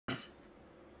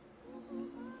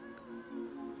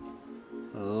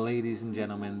ladies and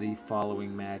gentlemen, the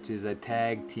following match is a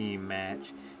tag team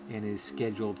match and is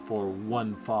scheduled for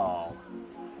one fall.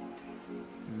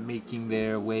 Making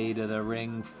their way to the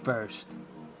ring first,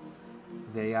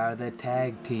 they are the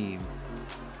tag team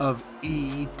of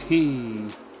ET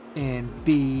and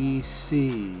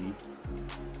BC.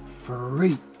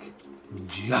 Freak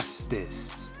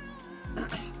Justice.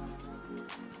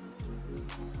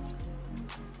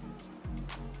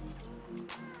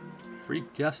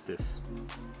 Freak Justice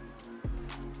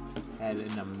had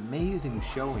an amazing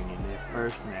showing in their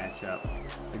first matchup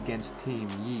against Team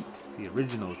Yeet, the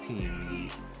original Team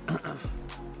Yeet.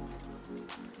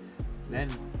 Then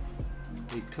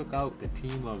they took out the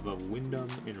team of Wyndham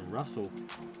and Russell.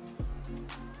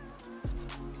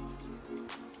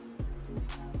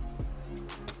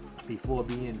 Before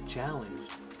being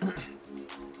challenged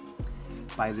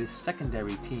by this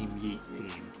secondary Team Yeet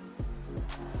team.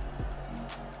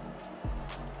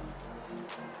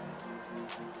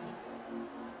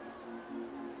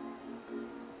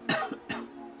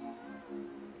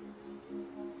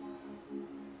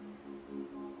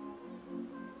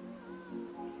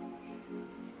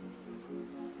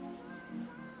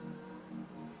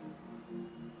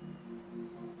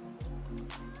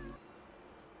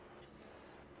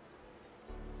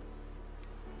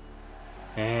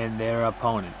 And their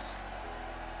opponents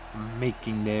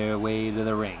making their way to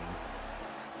the ring.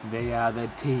 They are the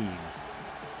team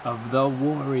of the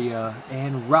Warrior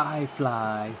and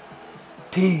Ryfly,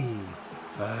 Team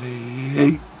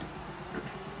Yeet.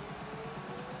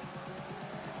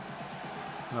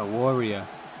 The Warrior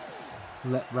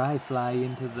let Ryfly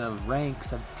into the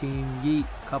ranks of Team Yeet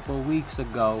a couple weeks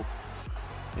ago,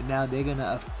 and now they're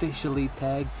gonna officially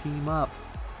tag team up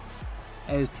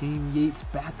as Team Yeet's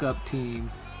backup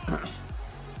team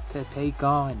to take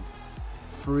on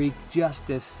Freak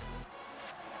Justice.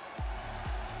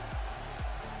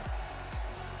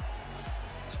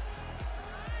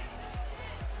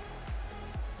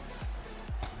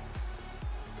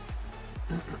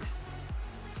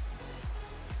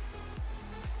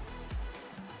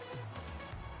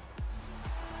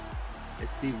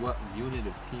 Let's see what unit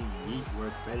of Team Yeet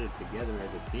works better together as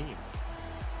a team.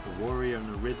 The Warrior and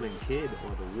the Riddling Kid,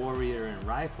 or the Warrior and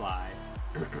Ryfly.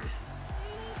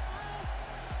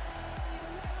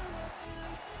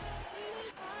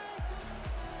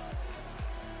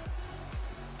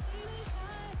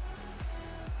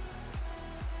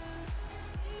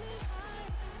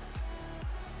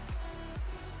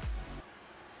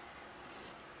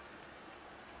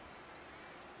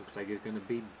 Looks like it's gonna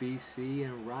be BC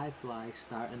and Ryfly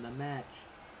starting the match.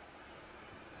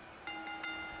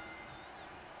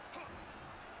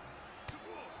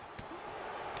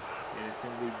 And it's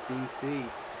going to be BC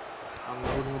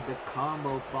unloading with the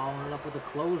combo, following it up with a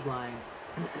clothesline.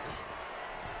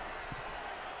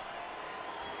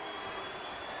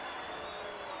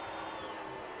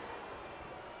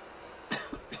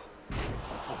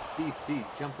 Oh, BC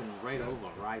jumping right over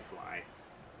Ryfly.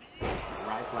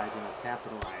 Ryfly's going to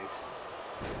capitalize.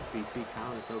 BC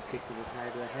counters though, kick to the side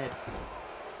of the head.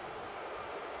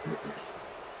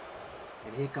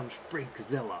 And here comes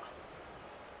Freakzilla.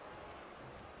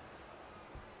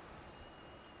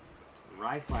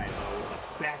 Ryfly though with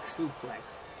a back suplex.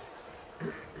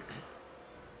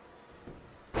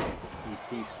 ET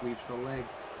sweeps the leg.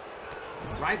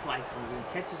 Ryfly comes and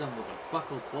catches him with a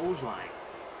buckle clothesline.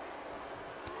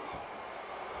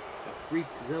 The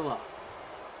Freakzilla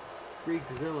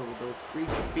with those freak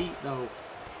feet though.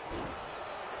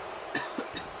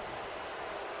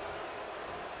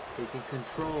 Taking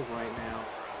control right now.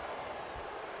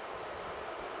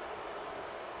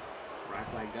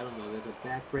 Ryfly got him though. There's a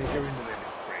backbreaker into the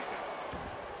neckbreaker.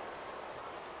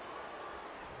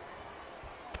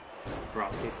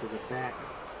 Drop kick to the back.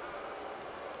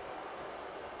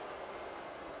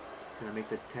 Gonna make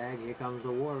the tag. Here comes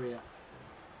the Warrior.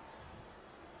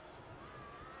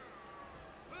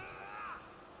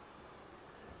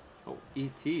 Oh,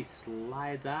 ET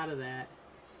slides out of that.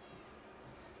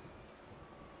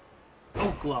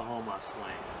 Oklahoma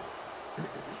slam.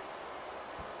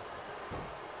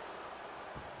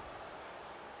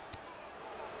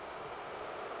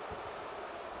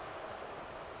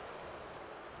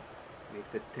 Makes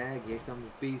the tag. Here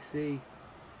comes BC.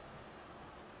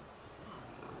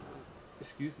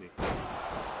 Excuse me.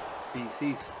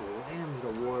 BC slams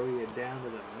the Warrior down to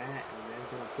the mat and then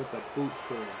gonna put the boots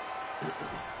to him.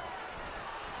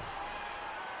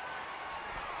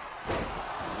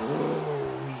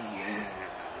 Oh yeah,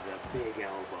 the big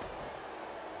elbow.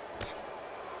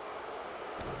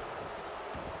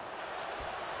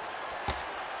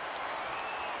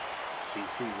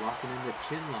 BC locking in the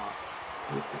chin lock.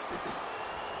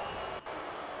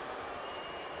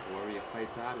 Warrior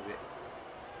fights out of it.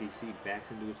 BC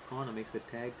backs into his corner, makes the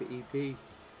tag to ET. Here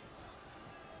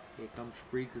comes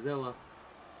Freakzilla.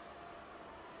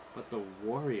 But the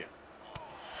Warrior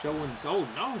showing, oh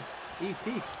no!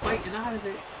 ET fighting out of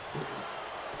it.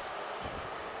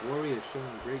 Warrior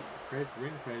showing great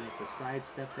ring presence to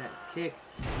sidestep that kick.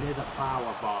 And there's a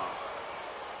power bomb.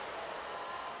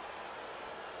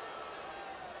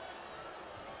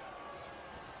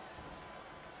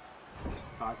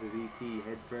 Tosses ET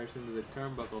head first into the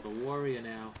turnbuckle. The Warrior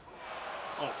now.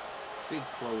 Oh, big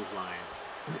clothesline.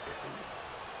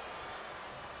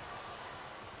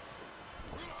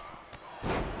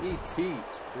 ET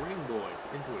springboards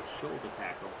into a shoulder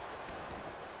tackle.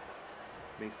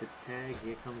 Makes the tag.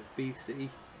 Here comes BC.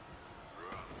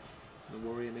 The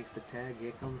Warrior makes the tag.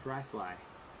 Here comes Ryfly.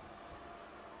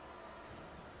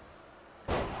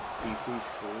 BC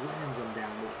slams him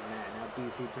down with the mat. Now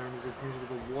BC turns his attention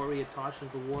to the Warrior, tosses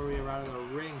the Warrior out of the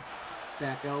ring.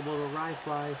 Back elbow to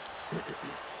Ryfly.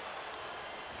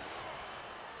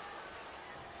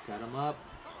 Cut him up.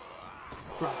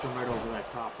 Drops him right over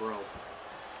that top rope.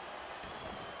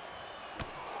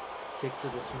 Kick to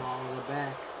the small of the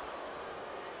back.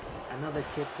 Another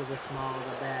kick to the small of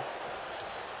the back.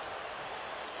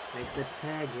 Makes the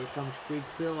tag. Here comes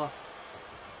Freakzilla.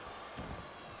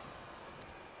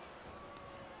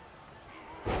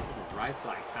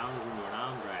 Ryfly counters into an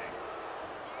arm drag.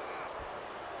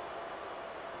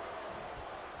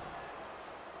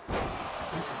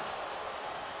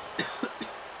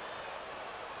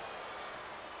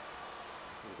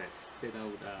 There's that sit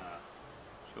out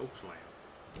choke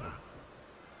slam.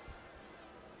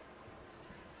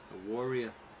 The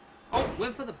Warrior. Oh,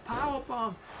 went for the power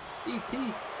bomb.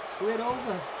 ET slid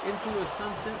over into a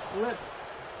sunset flip.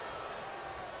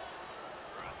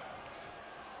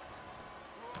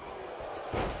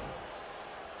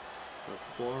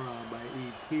 Forearm by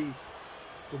ET,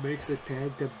 who makes the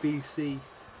tag to BC.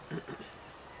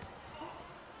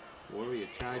 Warrior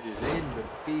charges in, but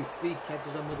BC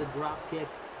catches him with a drop kick.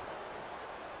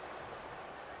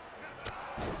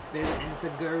 There's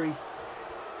Enziguri.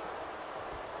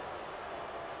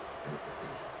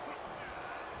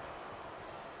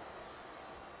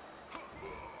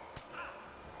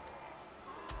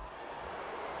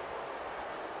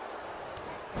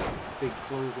 Big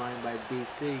clothesline by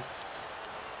BC.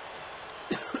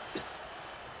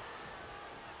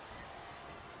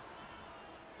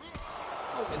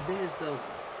 And there's the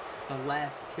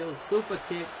last kill super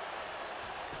kick.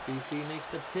 BC makes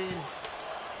the pin.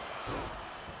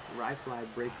 Ryfly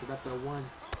breaks it up to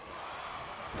 1.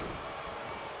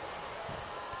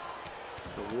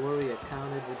 The Warrior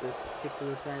countered with this kick to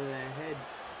the side of their head.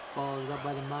 Follows up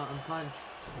by the mountain punch.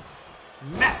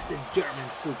 Massive German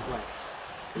suplex.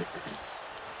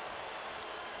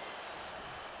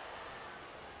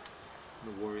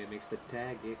 The Warrior makes the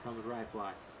tag. Here comes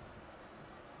Ryfly.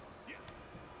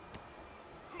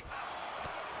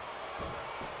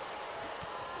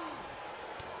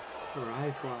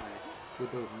 Ryfly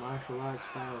with those martial arts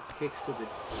style kicks to the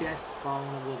chest,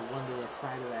 following with one to the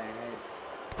side of the head.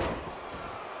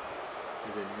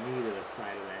 There's a knee to the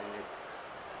side of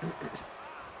the head.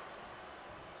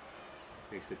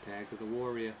 Makes the tag to the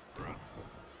Warrior.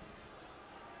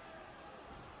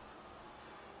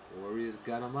 Warrior's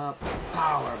got him up.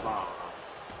 Powerbomb.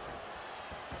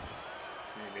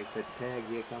 And makes the tag.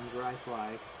 Here comes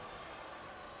Ryfly.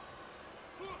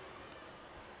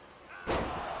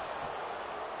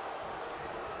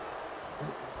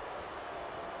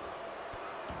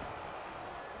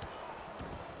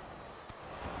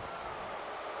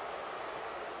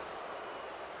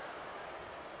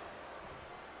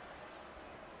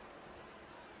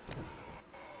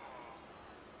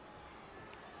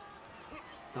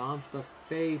 Stomps the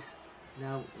face.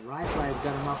 Now Ryfly's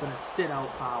got him up in a sit-out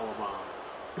powerbomb.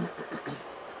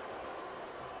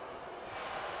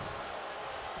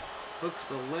 Hooks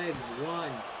the leg,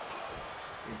 1.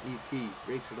 And ET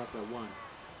breaks it up at 1.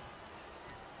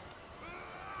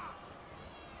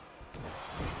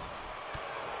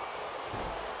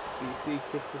 BC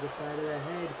kick to the side of the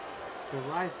head. To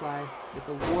Ryfly with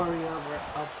the Warrior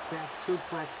up back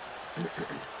suplex.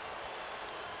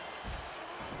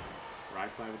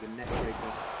 Ryfly with the neck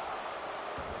breaker.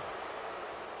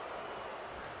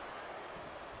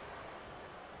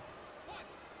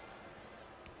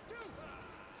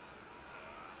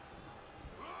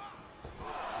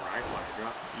 Ryfly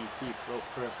dropped ET throat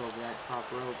first over that top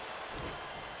rope.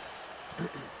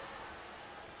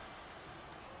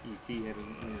 ET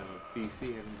having, BC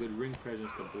having good ring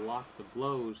presence to block the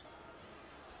blows.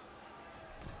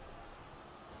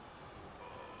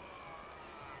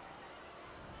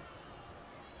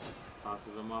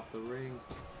 Tosses him off the ring.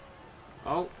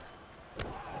 Oh!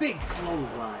 Big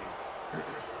clothesline.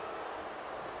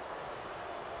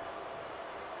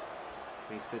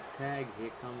 Makes the tag.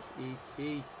 Here comes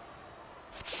E.T.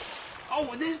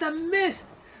 Oh, there's the mist!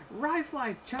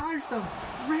 Ryfly charged him.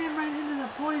 Ran right into the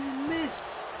poison mist.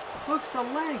 Hooks the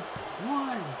leg.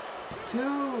 1, 2,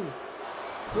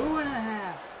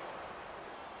 2.5.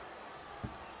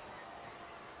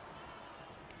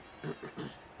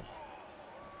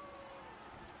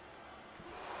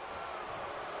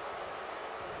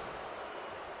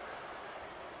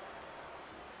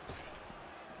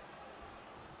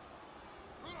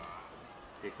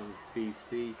 Here comes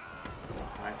BC.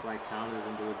 Ryfly counters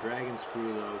into a dragon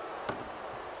screw though.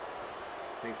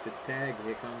 Makes the tag.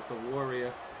 Here comes the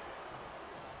Warrior.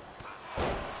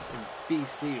 And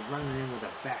BC running in with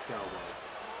a back elbow.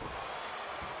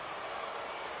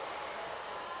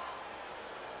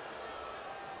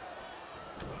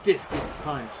 Discus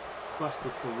punch.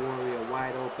 Bustes the Warrior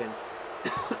wide open.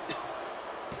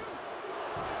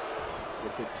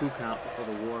 It's a 2 count before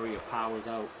the Warrior powers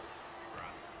out.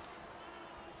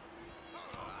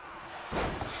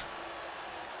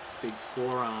 Big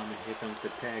forearm, and here comes the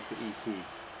tag to E.T.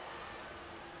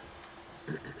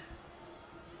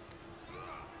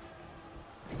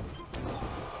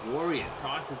 Warrior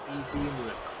tosses E.T. into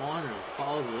the corner and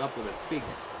follows it up with a big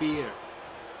spear.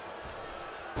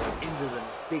 Into the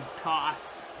big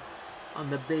toss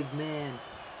on the big man.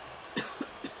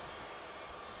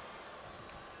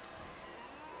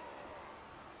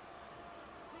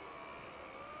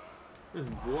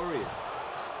 And Warrior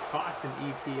just tossing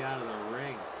E.T. out of the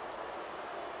ring.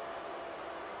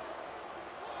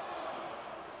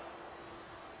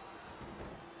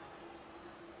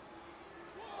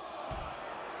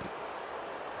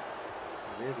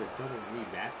 There's a double knee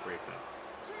backbreaker.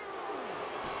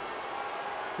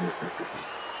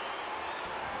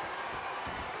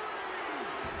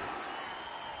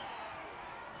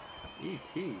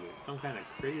 E.T. with some kind of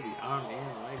crazy arm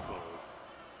and leg hold.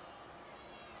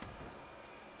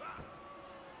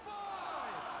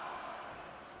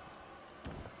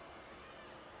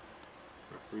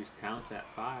 Referees counts at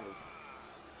 5.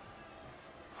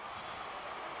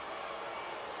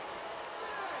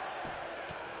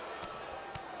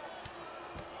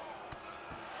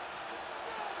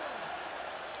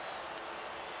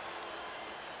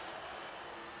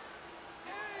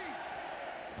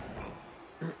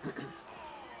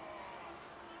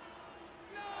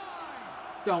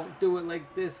 Don't do it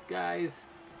like this, guys.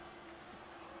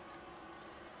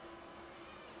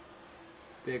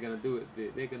 They're gonna do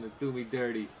it. They're gonna do me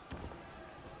dirty.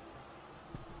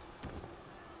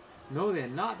 No, they're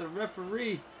not. The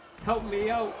referee. Help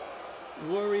me out.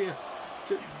 Warrior.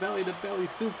 Belly to belly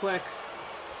suplex.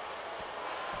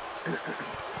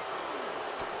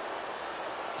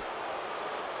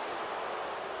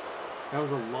 That was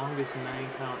the longest 9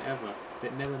 count ever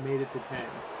that never made it to 10.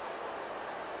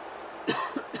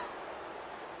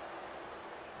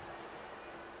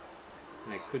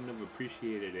 And I couldn't have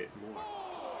appreciated it more.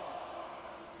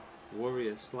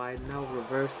 Warrior sliding out,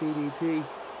 reverse DDT.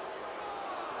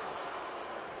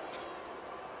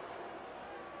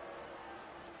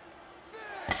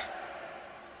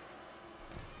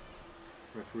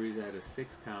 Referee's at a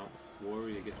 6 count.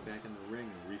 Warrior gets back in the ring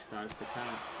and restarts the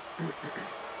count.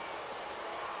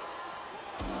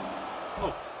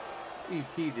 Oh!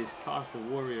 E.T. just tossed the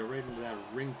Warrior right into that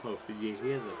ring post. Did you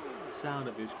hear the sound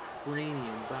of his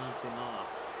cranium bouncing off?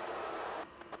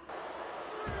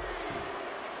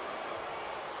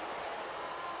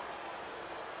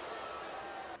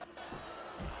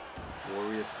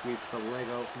 Warrior sweeps the leg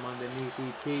out from underneath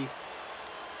E.T.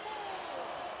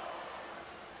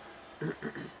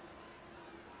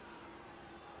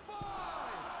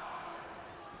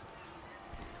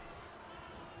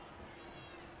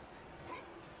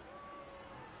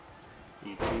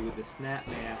 E.T. with the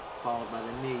snapmare, followed by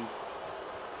the knee.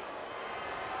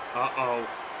 Uh-oh.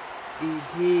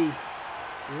 E.T.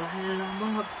 lining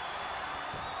him up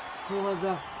for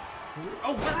the...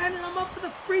 lining him up for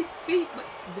the freak feet, but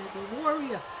the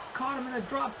Warrior caught him in a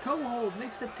drop toe hold.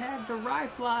 Makes the tag to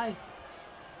Ryfly.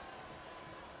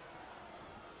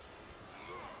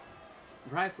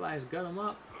 Ryfly's got him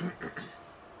up.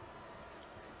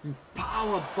 And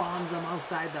power bombs him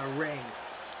outside the ring.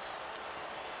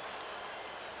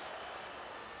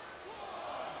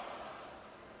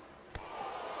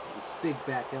 Big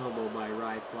back elbow by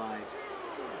Ryfly.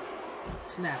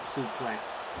 Snap suplex.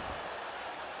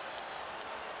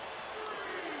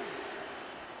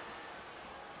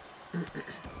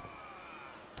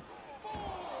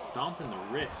 Stomping the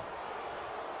wrist.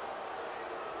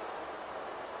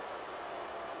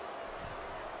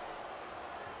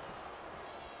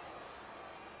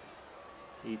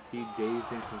 ET dazed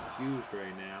and confused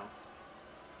right now.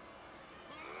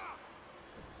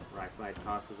 Ryfly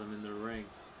tosses him in the ring.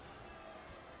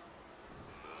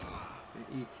 And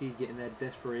ET getting that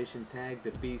desperation tag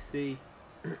to BC.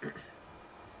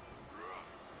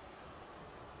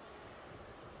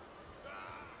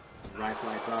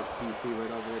 Ryfly drops BC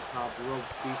right over the top rope.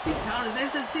 BC counter.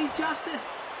 There's the C Justice.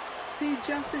 C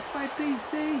Justice by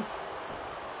BC.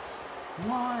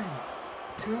 1,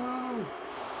 2.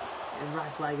 And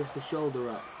Ryfly gets the shoulder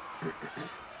up.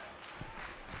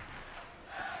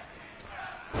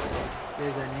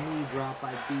 There's a knee drop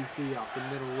by BC off the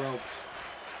middle ropes.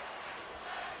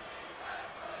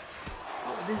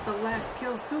 Oh, there's the last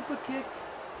kill super kick.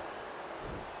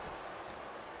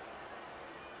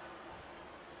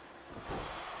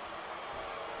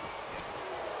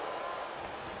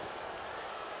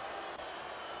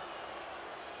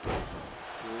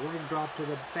 Leg drop to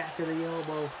the back of the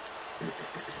elbow.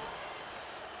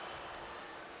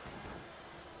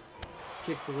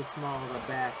 Kick to the small of the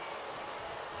back.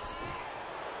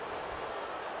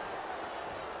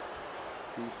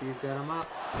 DC's got him up.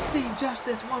 See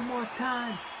Justice one more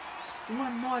time.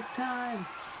 One more time.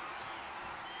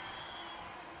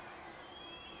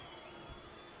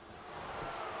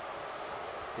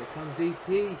 Here comes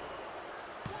ET.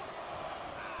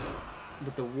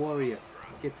 But the Warrior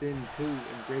gets in too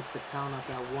and breaks the count up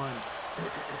at 1.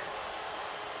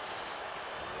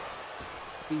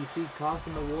 BC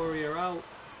tossing the Warrior out.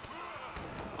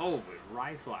 Oh, but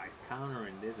Ryfly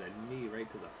countering. There's a knee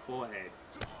right to the forehead.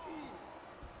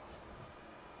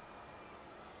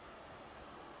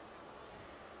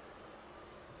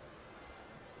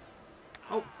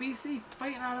 Oh, BC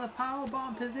fighting out of the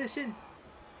powerbomb position.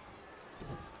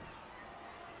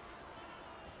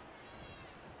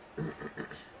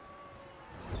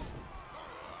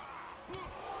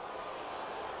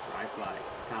 Ryfly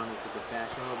counter to the back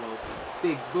elbow.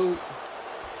 Big boot.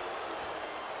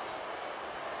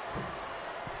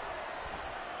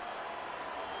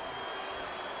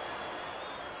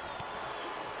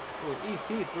 Oh,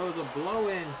 ET throws a blow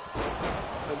in,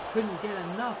 but couldn't get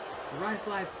enough.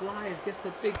 Ryfly flies, gets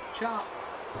the big chop.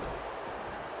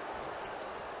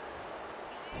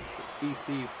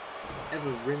 BC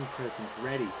ever ring presence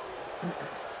ready.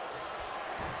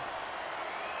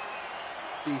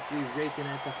 BC raking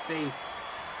at the face.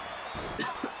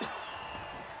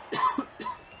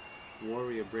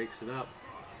 Warrior breaks it up.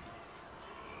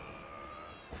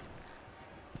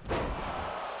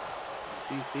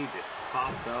 BC just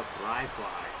popped up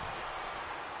Ryfly.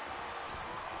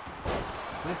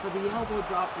 Went for the elbow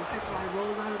drop. Ryfly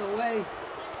rolled out of the way.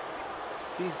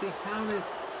 BC counters.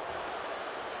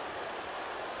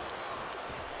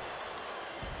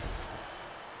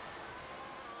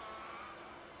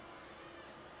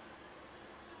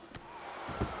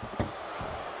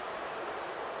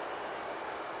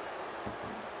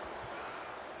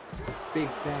 Big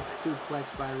back suplex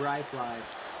by Ryfly.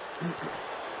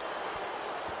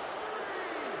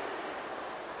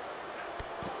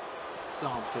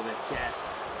 Stomp to the chest.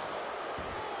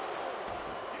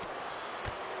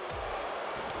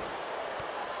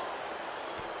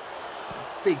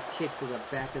 Big kick to the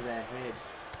back of the head.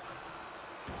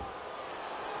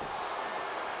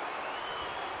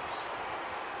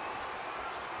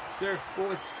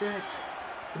 Surfboard stretch.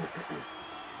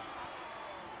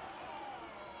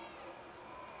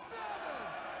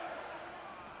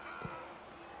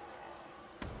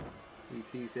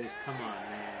 ET says, come on,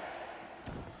 man.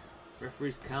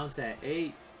 Referees counts at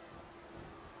 8.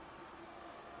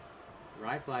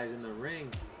 Ryfly's in the ring.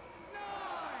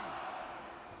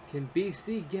 Can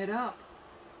BC get up?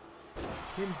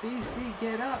 Can BC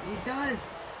get up? He does.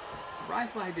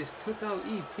 Ryfly just took out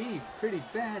ET pretty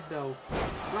bad though.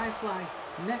 Ryfly,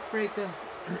 neck breaker.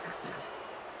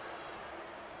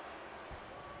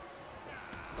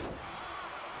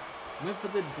 Went for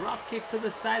the drop kick to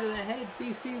the side of the head.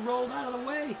 BC rolled out of the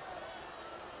way.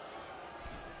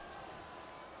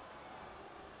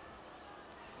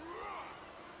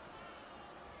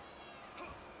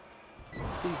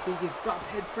 BC gets dropped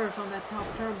head first on that top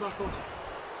turnbuckle.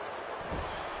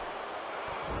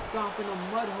 Stomping a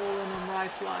mud hole in him,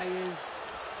 Ryfly is.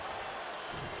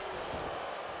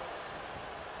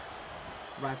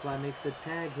 Ryfly makes the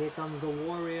tag. Here comes the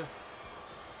Warrior.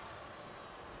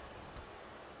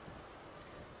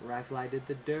 Ryfly did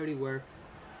the dirty work.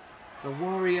 The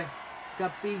Warrior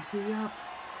got BC up.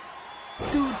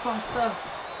 Dude buster.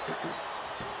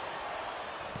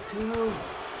 2.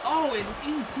 Oh, and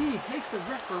ET takes the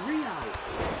referee out.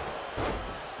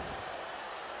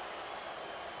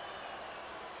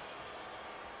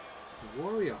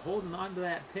 Warrior holding on to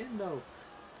that pin though.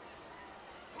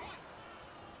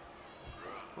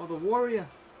 Oh, the Warrior.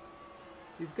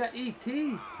 He's got ET.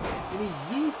 And he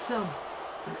yeets him.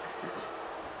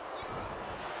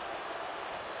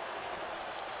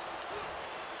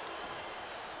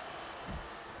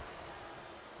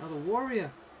 Now the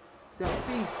Warrior got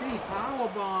BC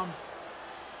powerbomb.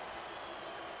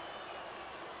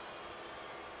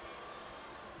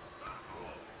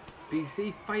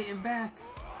 BC fighting back.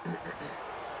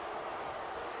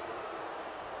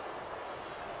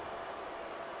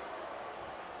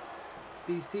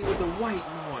 BC with the white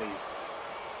noise.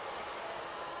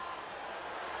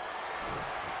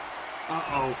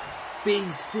 Uh-oh.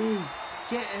 BC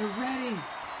getting ready.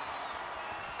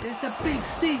 There's the big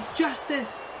Steve Justice.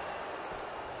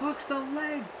 Hooks the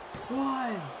leg.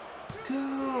 1,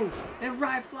 2. And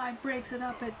Ryfly breaks it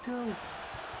up at 2.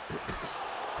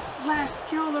 Last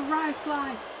kill to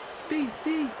Ryfly.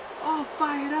 BC all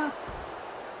fired up.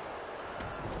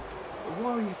 The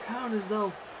Warrior counters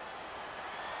though.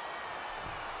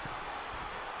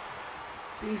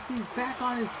 BC's back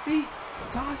on his feet.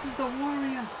 Tosses the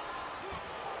Warrior.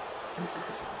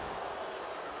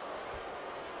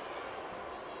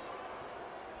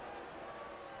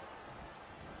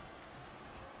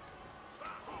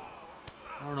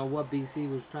 I don't know what BC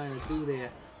was trying to do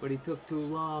there, but he took too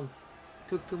long.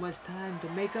 Took too much time to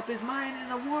make up his mind,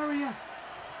 and the Warrior.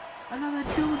 Another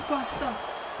dude buster.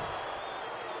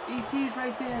 ET's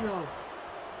right there though.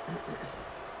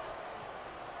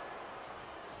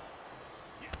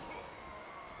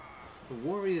 The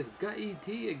Warrior's got ET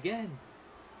again.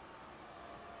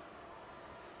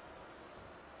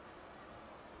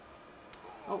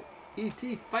 Oh,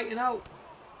 ET fighting out.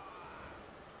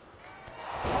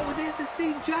 Oh, there's the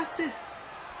C Justice.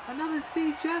 Another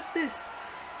C Justice.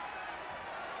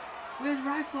 Where's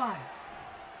Ryfly?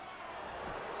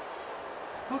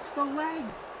 Hooks the leg.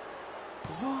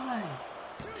 1,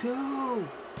 2,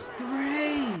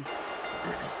 3.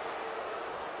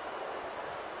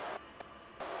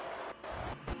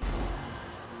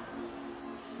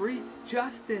 Free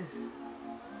Justice.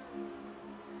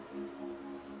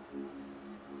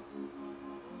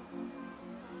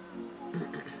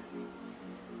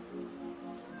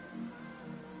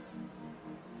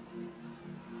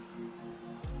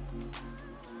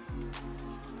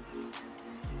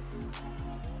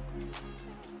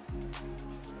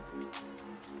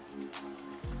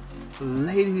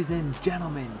 Ladies and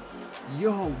gentlemen,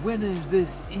 your winners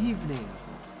this evening.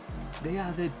 They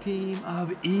are the team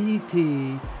of ET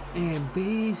and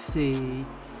BC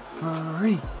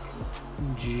Freak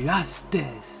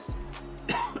Justice.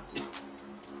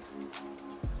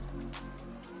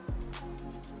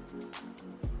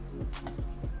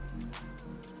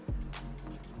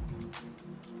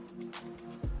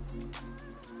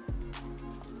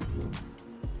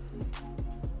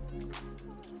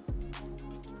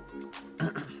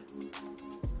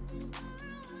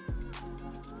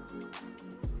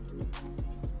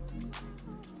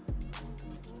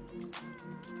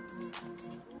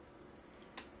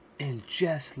 And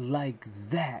just like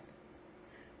that,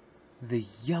 the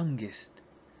youngest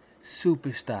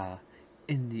superstar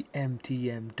in the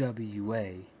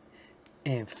MTMWA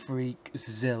and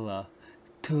Freakzilla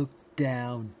took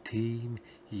down Team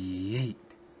Yeet.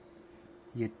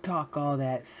 You talk all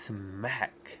that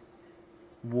smack,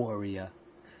 Warrior.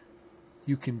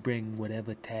 You can bring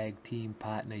whatever tag team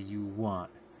partner you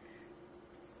want.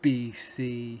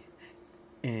 BC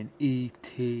and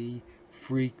ET,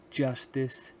 Freak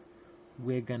Justice.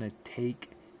 We're gonna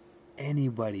take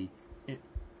anybody and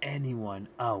anyone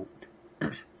out.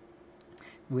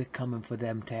 We're coming for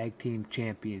them tag team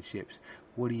championships.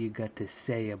 What do you got to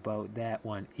say about that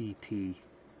one, ET?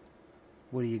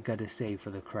 What do you got to say for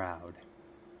the crowd?